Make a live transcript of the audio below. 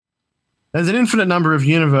There's an infinite number of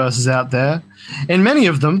universes out there. In many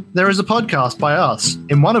of them, there is a podcast by us.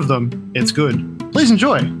 In one of them, it's good. Please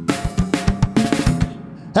enjoy. Hey,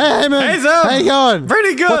 man. Hey, Zeb. How you going?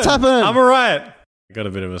 Pretty good. What's happening? I'm alright. I got a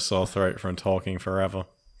bit of a sore throat from talking forever.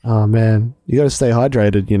 Oh, man. You got to stay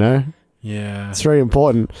hydrated, you know? Yeah. It's very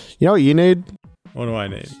important. You know what you need? What do I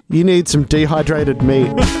need? You need some dehydrated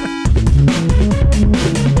meat.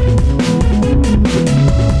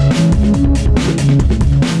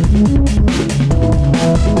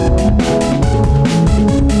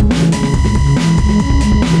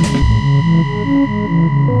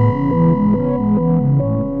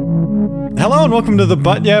 Hello and welcome to the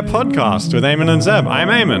But Yeah podcast with Eamon and Zeb. I'm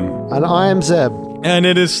Eamon. And I am Zeb. And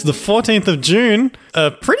it is the 14th of June, a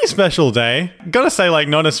pretty special day. Gotta say, like,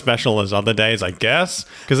 not as special as other days, I guess,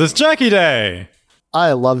 because it's Jerky Day.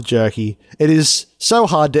 I love jerky. It is so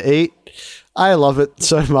hard to eat. I love it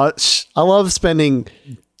so much. I love spending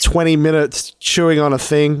 20 minutes chewing on a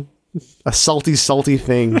thing, a salty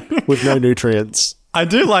thing with no nutrients. I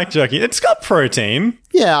do like jerky. It's got protein.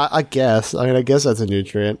 Yeah, I guess. I guess that's a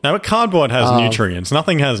nutrient. Now, cardboard has nutrients.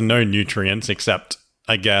 Nothing has no nutrients except,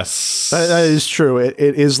 I guess... That is true. It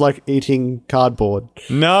is like eating cardboard.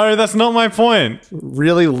 No, that's not my point.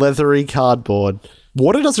 Really leathery cardboard.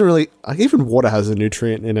 Water doesn't really... Even water has a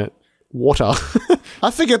nutrient in it. Water. I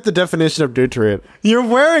forget the definition of nutrient. You're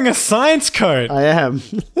wearing a science coat. I am.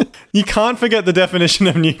 You can't forget the definition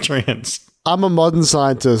of nutrients. I'm a modern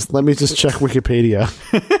scientist. Let me just check Wikipedia.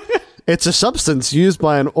 It's a substance used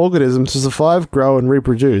by an organism to survive, grow, and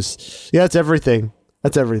reproduce. Yeah, it's everything.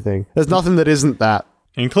 That's everything. There's nothing that isn't that.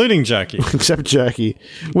 Including jerky. Except jerky,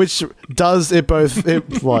 which does it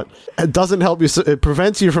both. What? It doesn't help you. It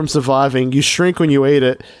prevents you from surviving. You shrink when you eat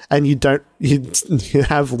it, and you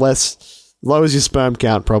have less. Lowers your sperm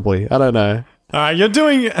count, probably. I don't know. You're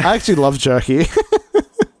doing... I actually love jerky.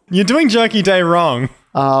 You're doing Jerky Day wrong.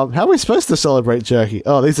 How are we supposed to celebrate jerky?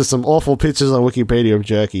 Oh, these are some awful pictures on Wikipedia of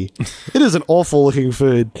jerky. It is an awful looking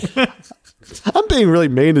food. I'm being really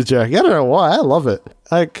mean to jerky. I don't know why. I love it.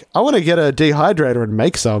 Like, I want to get a dehydrator and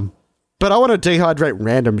make some. But I want to dehydrate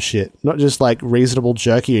random shit, not just like reasonable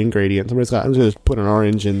jerky ingredients. I'm just going to put an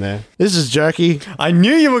orange in there. This is jerky. I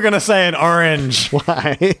knew you were going to say an orange.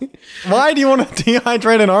 Why? Why do you want to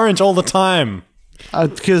dehydrate an orange all the time?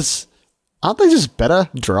 Because aren't they just better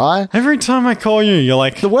dry? Every time I call you, you're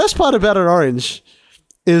like... The worst part about an orange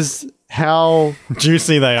is how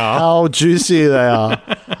juicy they are. How juicy they are.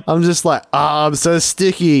 I'm just like, I'm so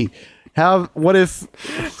sticky. What if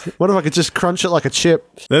I could just crunch it like a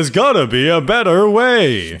chip? There's gotta be a better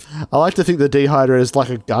way. I like to think the dehydrator is like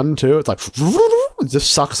a gun too. It's like, it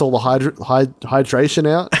just sucks all the hydration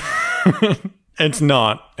out. It's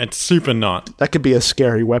not. It's super not. That could be a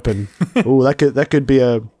scary weapon. Ooh, that could be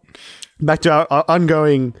a... Back to our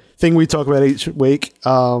ongoing thing we talk about each week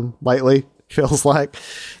lately. Feels like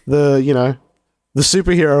the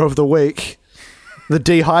superhero of the week, the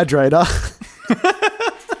dehydrator.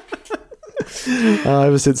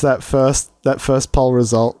 Ever since that first poll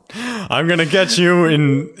result, I'm gonna get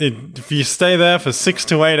you if you stay there for 6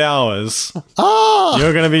 to 8 hours.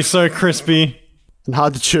 You're gonna be so crispy and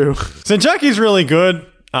hard to chew. So jerky's really good.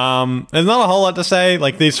 There's not a whole lot to say.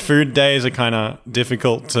 Like, these food days are kind of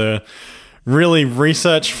difficult to really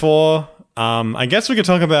research for. I guess we could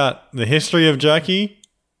talk about the history of jerky,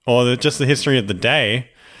 or just the history of the day.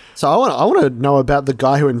 So I want to know about the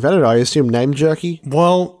guy who invented it. I assume named Jerky?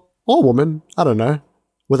 Well... Or woman. I don't know.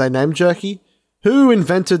 Were they named Jerky? Who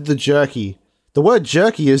invented the jerky? The word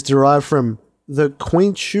jerky is derived from the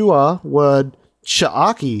Quechua word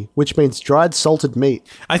charqui, which means dried salted meat.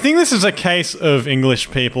 I think this is a case of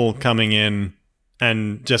English people coming in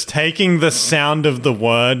and just taking the sound of the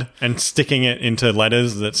word and sticking it into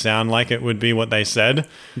letters that sound like it would be what they said.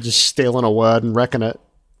 Just stealing a word and wrecking it.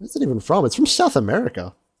 Where's it even from? It's from South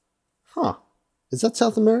America. Huh. Is that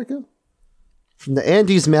South America? From the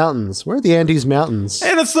Andes Mountains. Where are the Andes Mountains?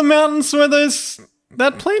 Hey, that's the mountains where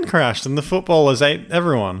that plane crashed and the footballers ate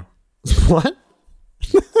everyone. What?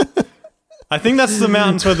 I think that's the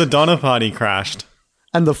mountains where the Donner Party crashed.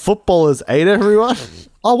 And the footballers ate everyone?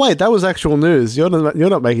 Oh, wait, that was actual news. You're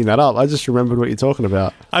not making that up. I just remembered what you're talking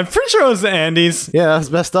about. I'm pretty sure it was the Andes. Yeah, that's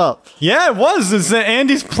messed up. Yeah, it was. It's the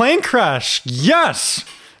Andes plane crash. Yes!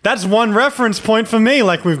 That's one reference point for me,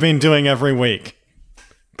 like we've been doing every week.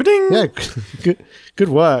 Ba-ding! Yeah, good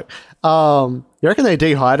work. You reckon they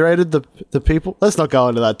dehydrated the people? Let's not go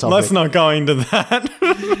into that topic. Let's not go into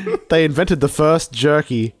that. They invented the first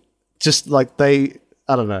jerky, just like I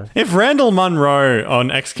don't know. If Randall Munro on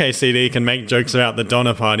XKCD can make jokes about the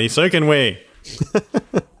Donner Party, so can we.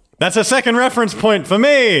 That's a second reference point for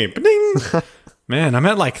me. Ba-ding! Man, I'm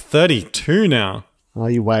at like 32 now. Oh,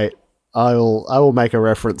 you wait. I will make a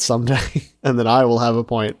reference someday, and then I will have a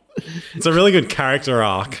point. It's a really good character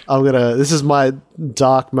arc. This is my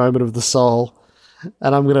dark moment of the soul,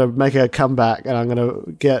 and I'm gonna make a comeback, and I'm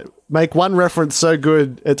gonna make one reference so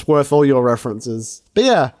good it's worth all your references. But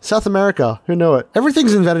yeah, South America, who knew it?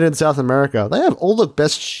 Everything's invented in South America. They have all the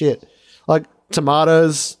best shit, like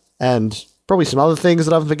tomatoes and probably some other things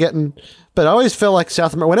that I'm forgetting. But I always feel like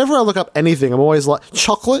South America, whenever I look up anything, I'm always like,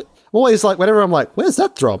 chocolate? I'm always like, whenever I'm like, where's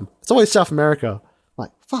that from? It's always South America. I'm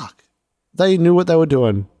like, fuck. They knew what they were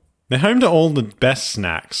doing. They're home to all the best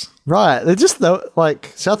snacks. Right. They're just,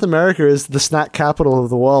 like, South America is the snack capital of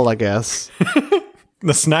the world, I guess.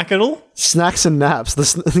 The snackadle? Snacks and naps.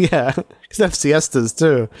 Yeah. Because they have siestas,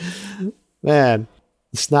 too. Man.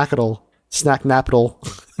 The snackadle. Snack napital.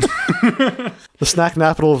 The snack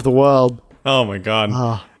napital of the world. Oh, my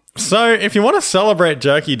God. So, if you want to celebrate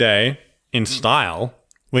Jerky Day in style,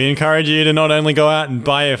 we encourage you to not only go out and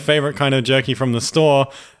buy your favorite kind of jerky from the store,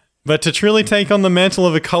 but to truly take on the mantle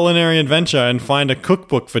of a culinary adventure and find a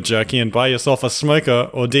cookbook for jerky and buy yourself a smoker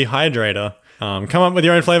or dehydrator. Come up with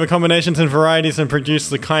your own flavor combinations and varieties and produce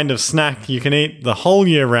the kind of snack you can eat the whole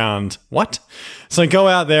year round. What? So go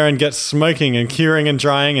out there and get smoking and curing and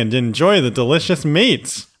drying and enjoy the delicious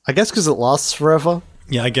meats. I guess because it lasts forever.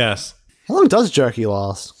 Yeah, I guess. How long does jerky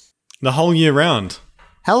last? The whole year round.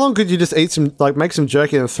 How long could you just make some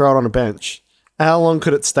jerky and throw it on a bench? How long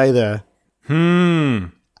could it stay there?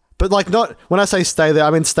 But not, when I say stay there, I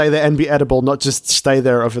mean stay there and be edible, not just stay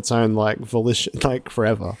there of its own, volition,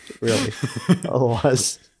 forever, really.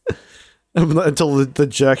 Otherwise, until the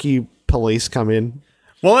jerky police come in.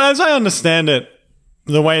 Well, as I understand it,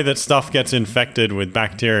 the way that stuff gets infected with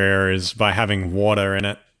bacteria is by having water in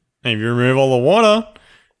it. And if you remove all the water,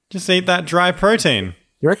 just eat that dry protein.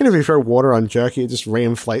 You reckon if you throw water on jerky, it just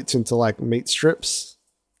reinflates into, meat strips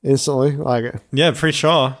instantly? Yeah, pretty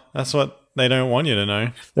sure. That's what they don't want you to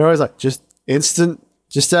know. They're always like, just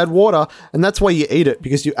add water. And that's why you eat it,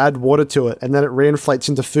 because you add water to it, and then it reinflates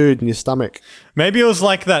into food in your stomach. Maybe it was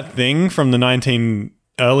like that thing from the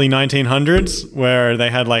early 1900s where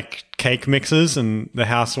they had, cake mixes and the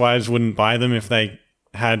housewives wouldn't buy them if they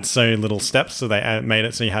had so little steps, so they made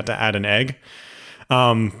it so you had to add an egg.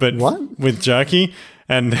 But what? With jerky...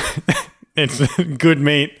 And it's good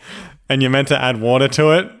meat, and you're meant to add water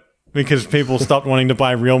to it because people stopped wanting to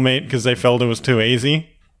buy real meat because they felt it was too easy.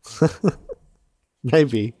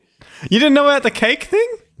 Maybe. You didn't know about the cake thing?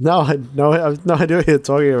 No, I have no idea what you're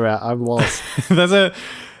talking about. I'm lost.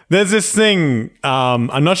 There's this thing,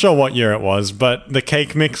 I'm not sure what year it was, but the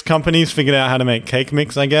cake mix companies figured out how to make cake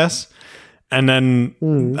mix, I guess. And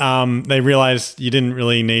then they realized you didn't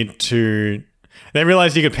really need to... They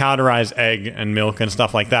realized you could powderize egg and milk and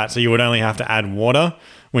stuff like that, so you would only have to add water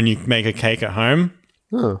when you make a cake at home.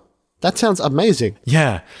 Oh, that sounds amazing.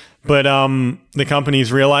 Yeah, but the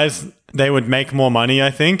companies realized they would make more money,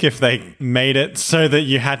 I think, if they made it so that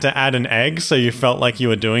you had to add an egg so you felt like you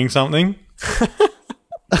were doing something.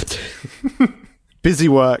 Busy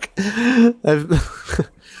work.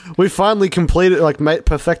 We finally completed,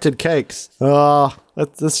 perfected cakes.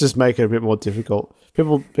 Let's just make it a bit more difficult.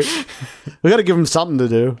 We got to give them something to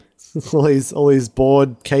do. all these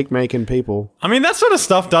bored cake making people. I mean, that sort of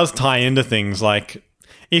stuff does tie into things. Like,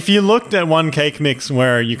 if you looked at one cake mix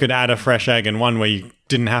where you could add a fresh egg and one where you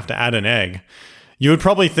didn't have to add an egg, you would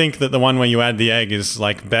probably think that the one where you add the egg is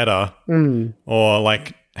better or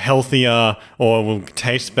healthier or will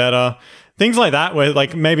taste better. Things like that, where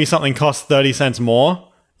maybe something costs 30 cents more.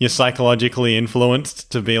 You're psychologically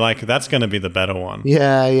influenced to be like, that's going to be the better one.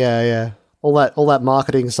 Yeah. All that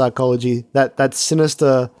marketing psychology, that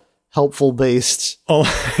sinister, helpful beast. Or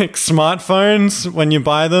smartphones when you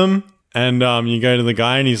buy them, and you go to the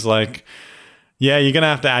guy and he's like, "Yeah, you're gonna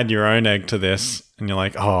have to add your own egg to this," and you're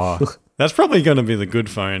like, "Oh, that's probably going to be the good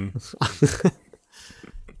phone."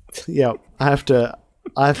 Yeah, I have to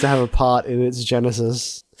have a part in its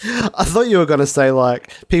genesis. I thought you were going to say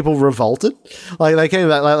people revolted. They came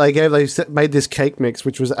back, they made this cake mix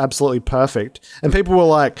which was absolutely perfect, and people were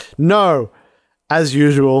like, "No," as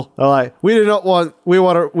usual. They're like, "We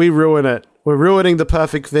ruin it. We're ruining the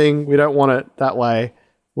perfect thing. We don't want it that way.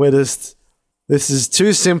 This is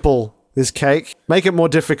too simple. This cake, make it more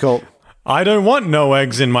difficult." I don't want no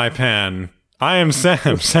eggs in my pan. I am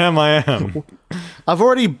Sam. Sam, I am. I've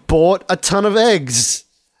already bought a ton of eggs.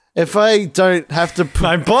 If I don't have to...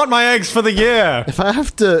 I bought my eggs for the year. If I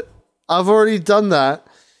have to... I've already done that.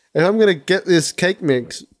 If I'm going to get this cake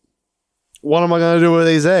mix, what am I going to do with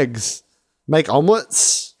these eggs? Make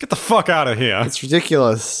omelets? Get the fuck out of here. It's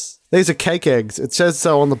ridiculous. These are cake eggs. It says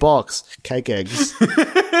so on the box. Cake eggs.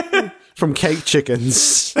 from cake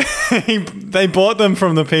chickens. They bought them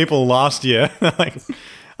from the people last year. Like,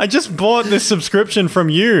 I just bought this subscription from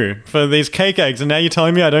you for these cake eggs, and now you're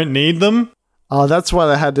telling me I don't need them? Oh, that's why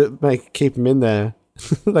they had to keep them in there.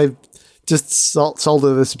 They just sold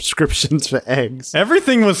her the subscriptions for eggs.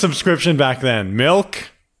 Everything was subscription back then.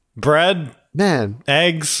 Milk, bread, Man.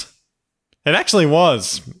 eggs. It actually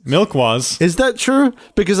was. Milk was. Is that true?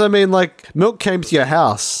 Because, I mean, like, milk came to your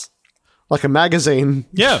house. Like a magazine.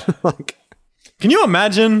 Yeah. Like, Can you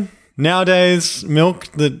imagine nowadays milk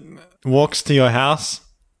that walks to your house?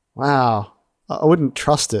 wow. I wouldn't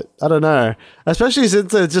trust it. I don't know. Especially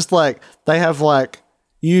since they're just like, they have like,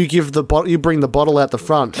 you bring the bottle out the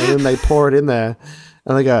front and then they pour it in there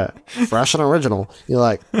and they go, fresh and original. You're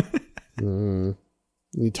like, you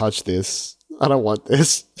touch this. I don't want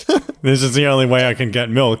this. This is the only way I can get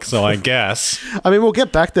milk, so I guess. I mean, we'll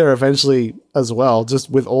get back there eventually as well, just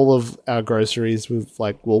with all of our groceries, with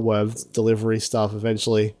like Woolworths delivery stuff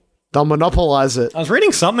eventually. They'll monopolize it. I was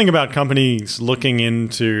reading something about companies looking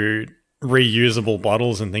into reusable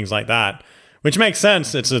bottles and things like that, which makes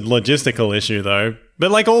sense. It's a logistical issue, though.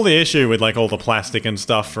 But like all the issue with like all the plastic and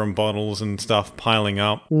stuff from bottles and stuff piling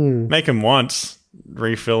up, make them once,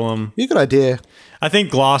 refill them. You got an idea. I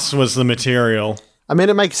think glass was the material. I mean,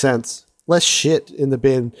 it makes sense. Less shit in the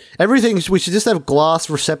bin. Everything, we should just have glass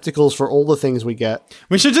receptacles for all the things we get.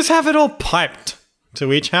 We should just have it all piped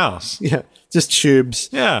to each house. Yeah, just tubes.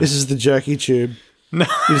 Yeah. This is the jerky tube. No.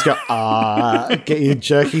 You just go, get your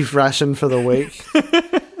jerky ration for the week.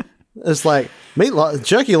 It's like,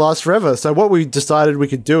 jerky lasts forever. So what we decided we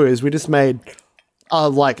could do is we just made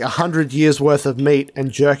like 100 years worth of meat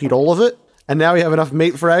and jerkied all of it. And now we have enough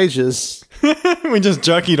meat for ages. We just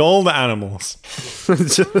jerkied all the animals.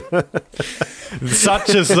 Such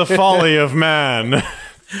is the folly of man.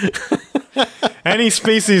 Any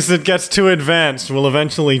species that gets too advanced will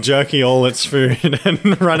eventually jerky all its food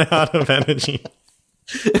and run out of energy.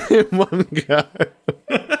 In one go.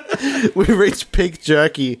 We reach peak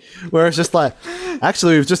jerky, where it's just like,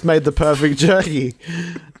 actually, we've just made the perfect jerky.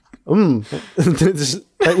 We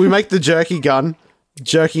make the jerky gun,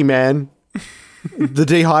 jerky man, the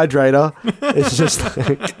dehydrator. It's just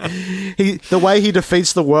like, the way he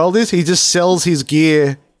defeats the world is he just sells his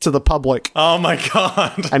gear to the public. Oh my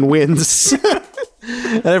god. And wins.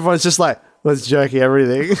 And everyone's just like, let's jerky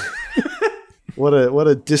everything. What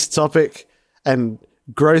a dystopic and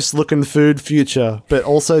gross looking food future, but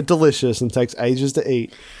also delicious and takes ages to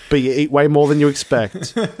eat. But you eat way more than you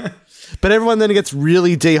expect. But everyone then gets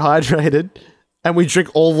really dehydrated and we drink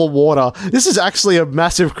all the water. This is actually a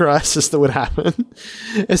massive crisis that would happen.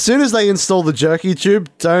 As soon as they install the jerky tube,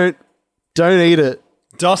 don't eat it.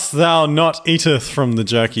 Dost thou not eateth from the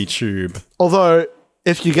jerky tube? Although,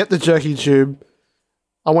 if you get the jerky tube,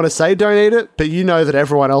 I want to say don't eat it, but you know that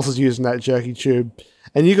everyone else is using that jerky tube.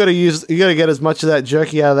 And you got to get as much of that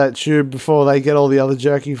jerky out of that tube before they get all the other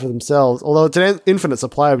jerky for themselves. Although it's an infinite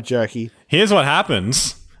supply of jerky. Here's what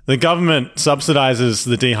happens. The government subsidizes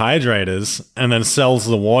the dehydrators and then sells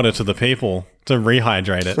the water to the people to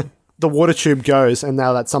rehydrate it. The water tube goes, and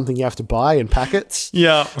now that's something you have to buy in packets.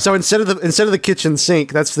 Yeah. So instead of the kitchen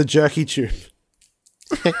sink, that's the jerky tube.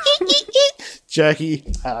 Jerky.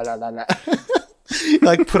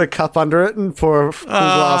 Like put a cup under it and pour a full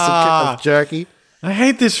glass of jerky. I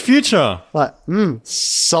hate this future. Like,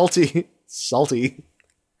 salty.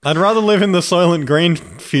 I'd rather live in the Soylent Green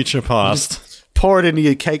future past. Pour it into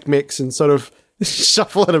your cake mix and sort of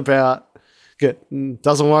shuffle it about.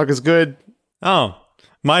 Doesn't work as good. Oh,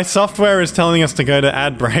 my software is telling us to go to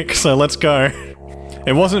ad break, so let's go.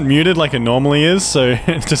 It wasn't muted like it normally is, so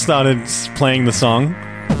it just started playing the song.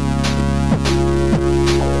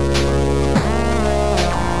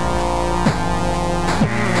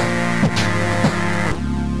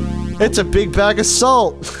 It's a big bag of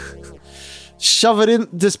salt. Shove it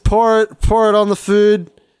in, just pour it on the food,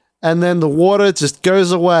 and then the water just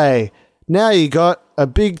goes away. Now you got a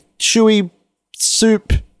big chewy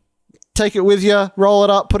soup. Take it with you, roll it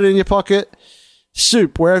up, put it in your pocket.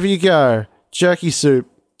 Soup, wherever you go. Jerky soup.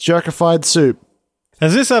 Jerkified soup.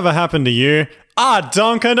 Has this ever happened to you?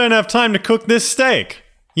 Donk, I don't have time to cook this steak.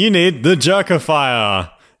 You need the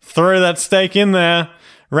Jerkifier. Throw that steak in there.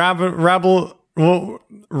 Rackle? Rabble,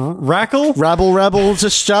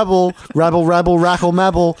 just jabble. Rabble, rackle,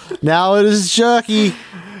 mabble. Now it is jerky.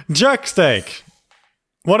 Jerk steak.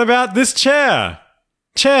 What about this chair?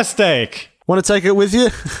 Chair steak. Want to take it with you?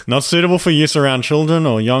 Not suitable for use around children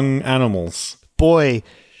or young animals. Boy,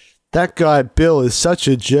 that guy Bill is such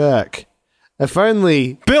a jerk. If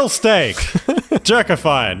only... Bill steak.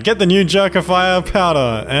 Jerkified. Get the new Jerkifier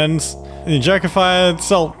powder and the Jerkified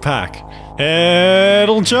Salt Pack.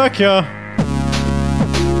 It'll jerk ya.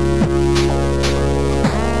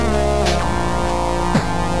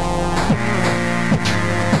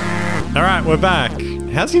 Alright, we're back.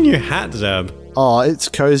 How's your new hat, Zeb? Oh, it's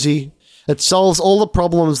cozy. It solves all the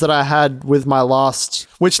problems that I had with my last,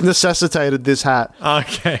 which necessitated this hat.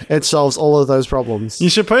 Okay. It solves all of those problems. You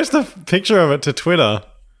should post a picture of it to Twitter.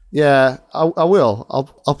 Yeah, I will.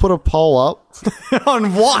 I'll put a poll up.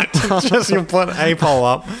 On what? Just you put a poll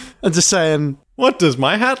up. I'm just saying, What does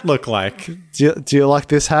my hat look like? do you like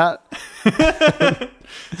this hat?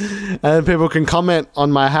 And people can comment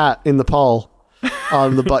on my hat in the poll,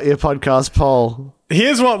 on the But Yeah podcast poll.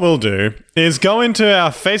 Here's what we'll do, is go into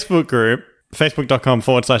our Facebook group,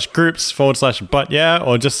 facebook.com/groups/But Yeah,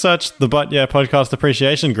 or just search the But Yeah Podcast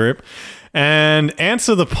Appreciation Group, and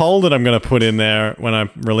answer the poll that I'm going to put in there when I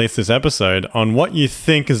release this episode on what you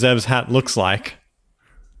think Zeb's hat looks like.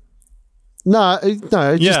 No,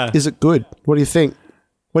 Yeah. is it good? What do you think?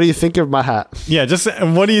 What do you think of my hat? Yeah, just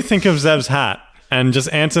what do you think of Zeb's hat? And just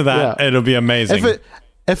answer that. Yeah. It'll be amazing.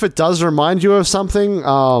 If it does remind you of something,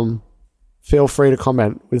 feel free to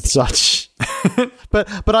comment with such.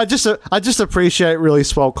 but I just appreciate really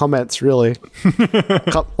swell comments, really.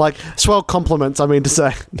 Like swell compliments, I mean to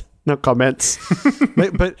say. Not comments.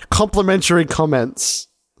 but complimentary comments.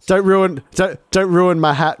 Don't ruin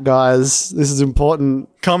my hat, guys. This is important.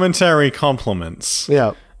 Commentary compliments.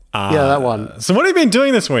 Yeah. Yeah, that one. So what have you been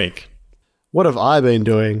doing this week? What have I been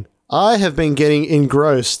doing? I have been getting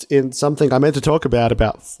engrossed in something I meant to talk about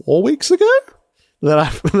 4 weeks ago that I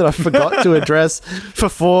forgot to address for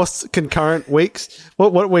 4 concurrent weeks.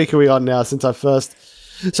 What week are we on now since I first...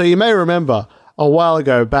 So you may remember a while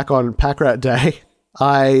ago, back on Packrat Day,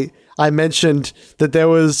 I mentioned that there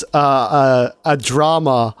was a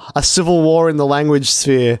drama, a civil war in the language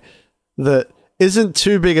sphere that isn't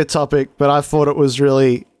too big a topic, but I thought it was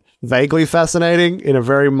really vaguely fascinating in a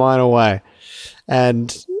very minor way.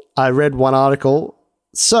 And I read one article.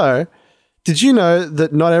 So, did you know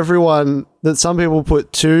that that some people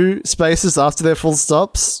put 2 spaces after their full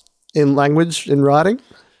stops in language, in writing?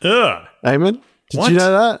 Ugh. Eamon? Did What? you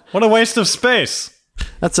know that? What a waste of space.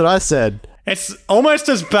 That's what I said. It's almost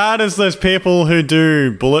as bad as those people who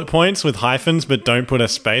do bullet points with hyphens but don't put a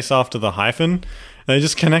space after the hyphen. They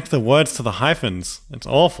just connect the words to the hyphens. It's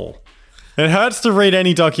awful. It hurts to read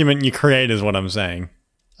any document you create is what I'm saying.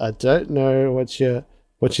 I don't know what you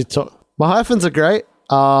talk. My hyphens are great,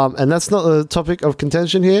 and that's not the topic of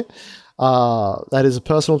contention here. That is a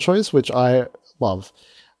personal choice, which I love.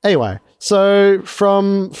 Anyway, so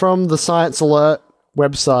from the Science Alert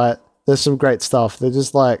website, there's some great stuff. They're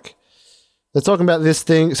just like, they're talking about this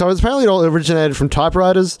thing. So apparently it all originated from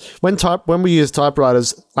typewriters. When we used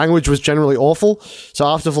typewriters, language was generally awful. So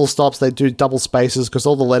after full stops, they do double spaces because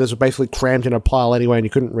all the letters were basically crammed in a pile anyway, and you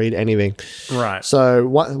couldn't read anything. Right. So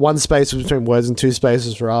one space was between words and 2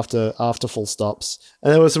 spaces for after full stops.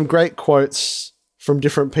 And there were some great quotes from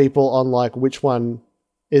different people on like which one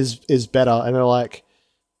is better. And they're like,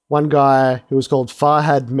 one guy who was called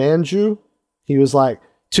Farhad Manju, he was like,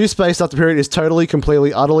 2 space after period is totally,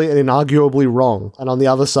 completely, utterly, and inarguably wrong. And on the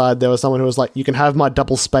other side, there was someone who was like, you can have my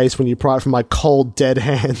double space when you pry it from my cold, dead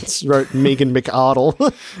hands, wrote Megan McArdle.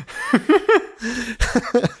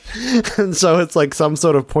 And so it's like some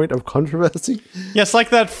sort of point of controversy. Yes,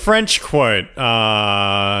 like that French quote,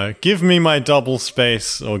 give me my double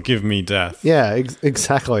space or give me death. Yeah,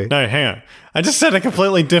 exactly. No, hang on. I just said a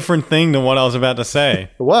completely different thing than what I was about to say.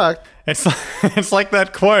 It worked. It's like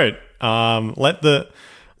that quote. Let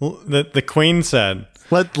the Queen said.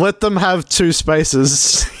 Let them have 2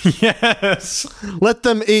 spaces. Yes. Let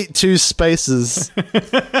them eat 2 spaces.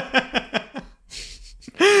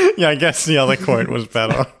 Yeah, I guess the other quote was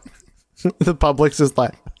better. The public's just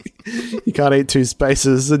like, you can't eat 2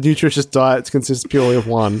 spaces. The nutritious diet consists purely of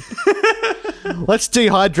 1. Let's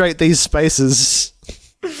dehydrate these spaces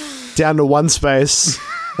down to 1 space,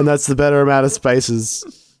 and that's the better amount of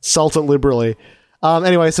spaces. Salt it liberally.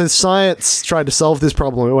 Anyway, so science tried to solve this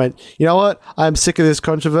problem. It went, you know what? I'm sick of this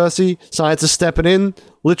controversy. Science is stepping in.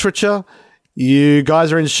 Literature, you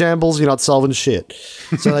guys are in shambles. You're not solving shit.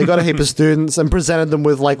 So they got a heap of students and presented them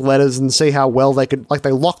with like letters and see how well they could, like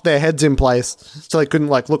they locked their heads in place so they couldn't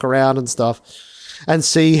like look around and stuff and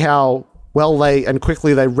see how well they and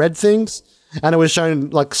quickly they read things. And it was shown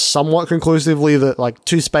like somewhat conclusively that like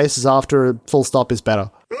 2 spaces after a full stop is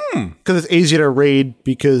better. Because it's easier to read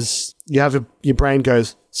because your brain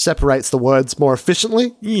separates the words more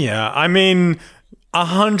efficiently. Yeah, I mean,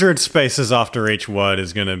 100 spaces after each word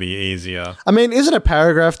is going to be easier. I mean, isn't a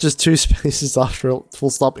paragraph just 2 spaces after a full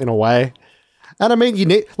stop in a way? And I mean, you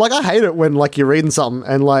need, like, I hate it when, like, you're reading something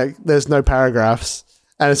and, like, there's no paragraphs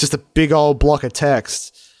and it's just a big old block of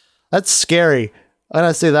text. That's scary. When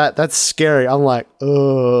I see that, that's scary. I'm like,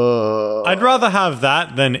 ugh. I'd rather have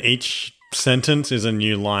that than each sentence is a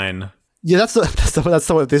new line. Yeah, that's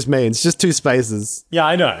what this means. Just two spaces. Yeah,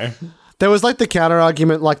 I know. There was, like, the counter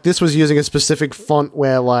argument, like, this was using a specific font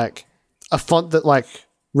where, like, a font that, like,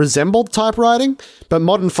 resembled typewriting, but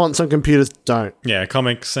modern fonts on computers don't. Yeah,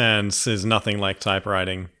 Comic Sans is nothing like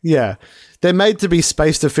typewriting. Yeah. They're made to be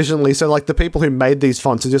spaced efficiently, so, like, the people who made these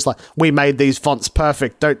fonts are just like, we made these fonts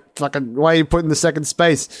perfect, don't fucking, why are you putting the second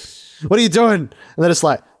space? What are you doing? And they're just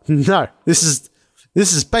like, no, this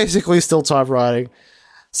is basically still typewriting.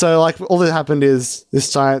 So, like, all that happened is this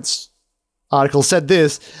science article said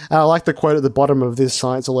this, and I like the quote at the bottom of this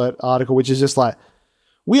Science Alert article, which is just like,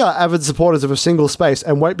 we are avid supporters of a single space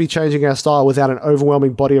and won't be changing our style without an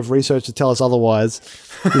overwhelming body of research to tell us otherwise.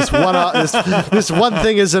 This one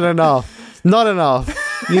thing isn't enough. Not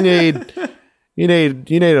enough. You need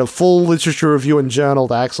a full literature review and journal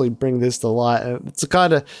to actually bring this to light. And it's a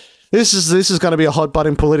kind of this is going to be a hot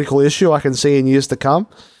button political issue I can see in years to come.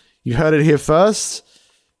 You heard it here first.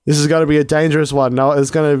 This is going to be a dangerous one. No,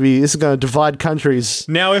 this is going to divide countries.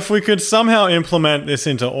 Now, if we could somehow implement this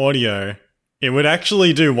into audio, it would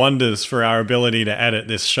actually do wonders for our ability to edit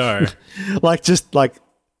this show. just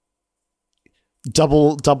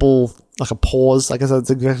double, like a pause. I guess that's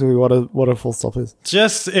exactly what a full stop is.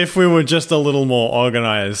 Just if we were just a little more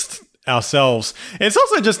organized ourselves. It's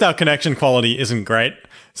also just our connection quality isn't great,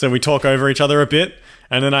 so we talk over each other a bit,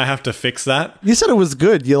 and then I have to fix that. You said it was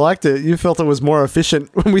good. You liked it. You felt it was more efficient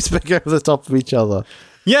when we speak over the top of each other.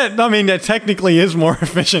 Yeah, I mean, it technically is more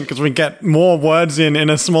efficient because we get more words in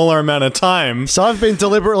a smaller amount of time. So I've been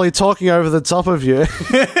deliberately talking over the top of you.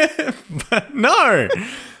 But no!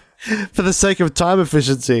 For the sake of time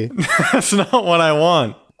efficiency. That's not what I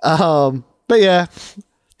want. But yeah,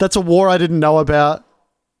 that's a war I didn't know about.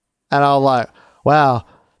 And I was like, wow,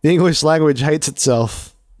 the English language hates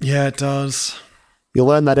itself. Yeah, it does. You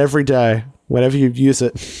learn that every day, whenever you use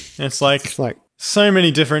it. It's like so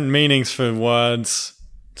many different meanings for words.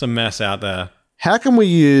 It's a mess out there. How can we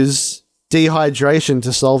use dehydration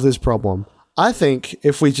to solve this problem? I think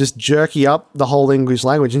if we just jerky up the whole English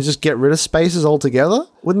language and just get rid of spaces altogether,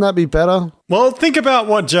 wouldn't that be better? Well, think about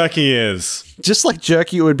what jerky is. Just like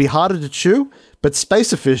jerky, it would be harder to chew, but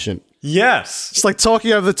space efficient. Yes. It's like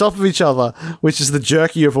talking over the top of each other, which is the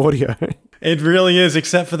jerky of audio. It really is,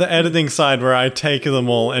 except for the editing side where I take them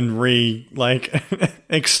all and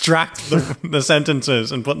extract the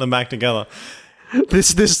sentences and put them back together.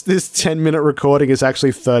 This 10-minute recording is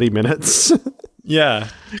actually 30 minutes. Yeah.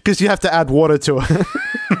 Because you have to add water to it.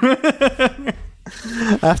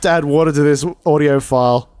 I have to add water to this audio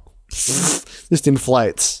file. Just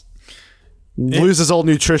inflates. Loses all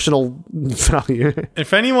nutritional value.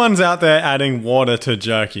 If anyone's out there adding water to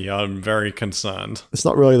jerky, I'm very concerned. It's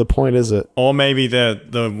not really the point, is it? Or maybe they're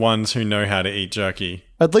the ones who know how to eat jerky.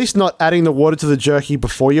 At least not adding the water to the jerky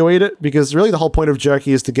before you eat it, because really the whole point of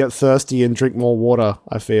jerky is to get thirsty and drink more water,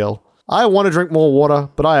 I feel. I want to drink more water,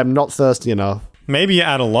 but I am not thirsty enough. Maybe you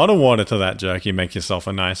add a lot of water to that jerky, make yourself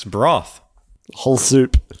a nice broth. Whole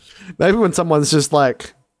soup. Maybe when someone's just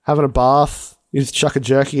like having a bath, you just chuck a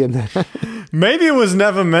jerky in there. Maybe it was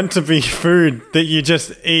never meant to be food that you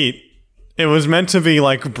just eat. It was meant to be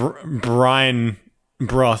like brine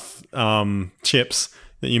broth chips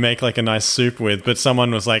that you make like a nice soup with, but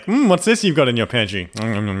someone was like, what's this you've got in your pantry?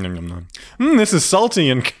 This is salty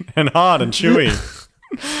and hard and chewy.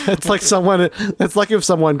 It's like if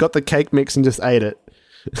someone got the cake mix and just ate it.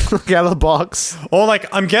 Like out of the box. Or like,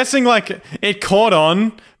 I'm guessing like it caught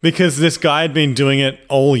on because this guy had been doing it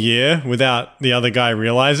all year without the other guy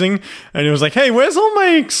realizing. And he was like, hey, where's all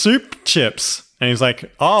my soup chips? And he's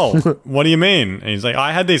like, oh, what do you mean? And he's like,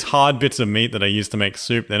 I had these hard bits of meat that I used to make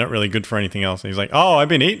soup. They're not really good for anything else. And he's like, oh, I've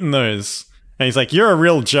been eating those. And he's like, you're a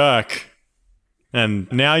real jerk.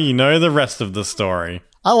 And now you know the rest of the story.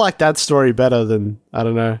 I like that story better than, I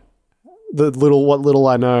don't know, what little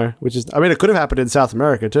I know, which is, I mean, it could have happened in South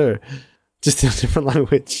America too. Just in a different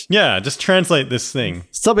language. Yeah, just translate this thing.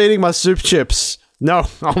 Stop eating my soup chips. No.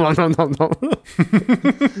 No.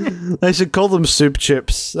 They should call them soup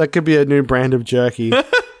chips. That could be a new brand of jerky.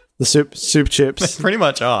 The soup chips. They pretty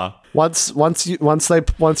much are. Once you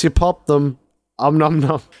pop them,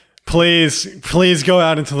 nom. Please go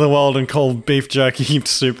out into the world and call beef jerky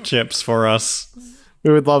soup chips for us.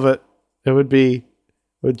 We would love it. It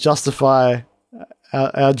would justify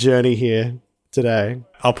our journey here today.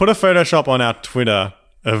 I'll put a Photoshop on our Twitter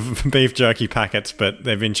of beef jerky packets, but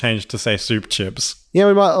they've been changed to say soup chips. Yeah,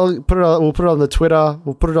 we'll put it on the Twitter.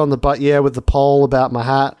 We'll put it on the But Yeah with the poll about my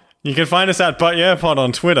hat. You can find us at But Yeah Pod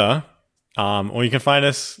on Twitter, or you can find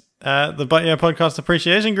us at the But Yeah Podcast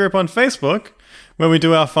Appreciation Group on Facebook, where we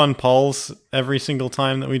do our fun polls every single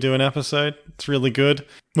time that we do an episode. It's really good.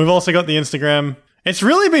 We've also got the Instagram. It's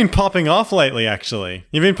really been popping off lately, actually.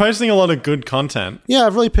 You've been posting a lot of good content. Yeah,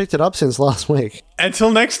 I've really picked it up since last week.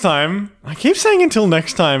 Until next time. I keep saying until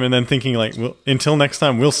next time and then thinking like, until next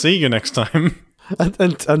time, we'll see you next time.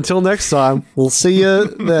 Until next time, we'll see you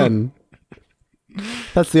then.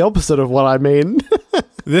 That's the opposite of what I mean.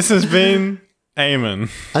 This has been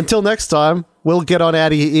Eamon. Until next time, we'll get on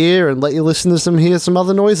out of your ear and let you listen to hear some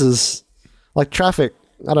other noises. Like traffic.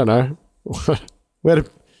 I don't know.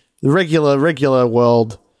 The regular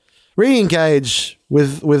world. Re-engage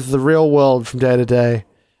with the real world from day to day.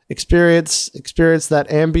 Experience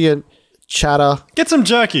that ambient chatter. Get some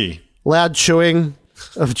jerky. Loud chewing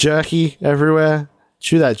of jerky everywhere.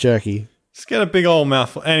 Chew that jerky. Just get a big old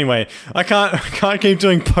mouthful. Anyway, I can't keep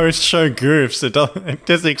doing post-show goofs. It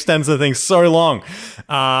just extends the thing so long.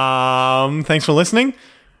 Thanks for listening.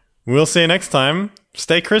 We'll see you next time.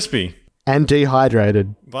 Stay crispy. And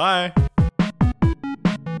dehydrated. Bye.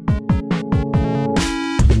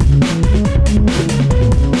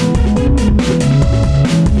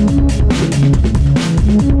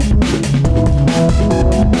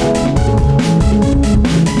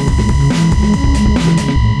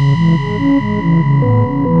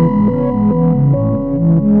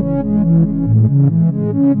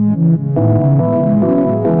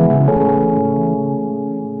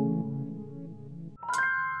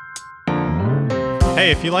 Hey,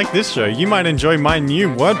 if you like this show, you might enjoy my new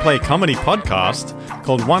wordplay comedy podcast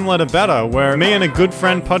called One Letter Better, where me and a good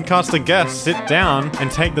friend podcaster guest sit down and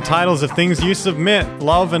take the titles of things you submit,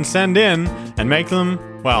 love, and send in and make them,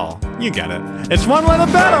 well, you get it. It's One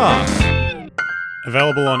Letter Better!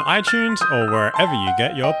 Available on iTunes or wherever you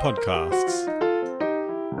get your podcasts.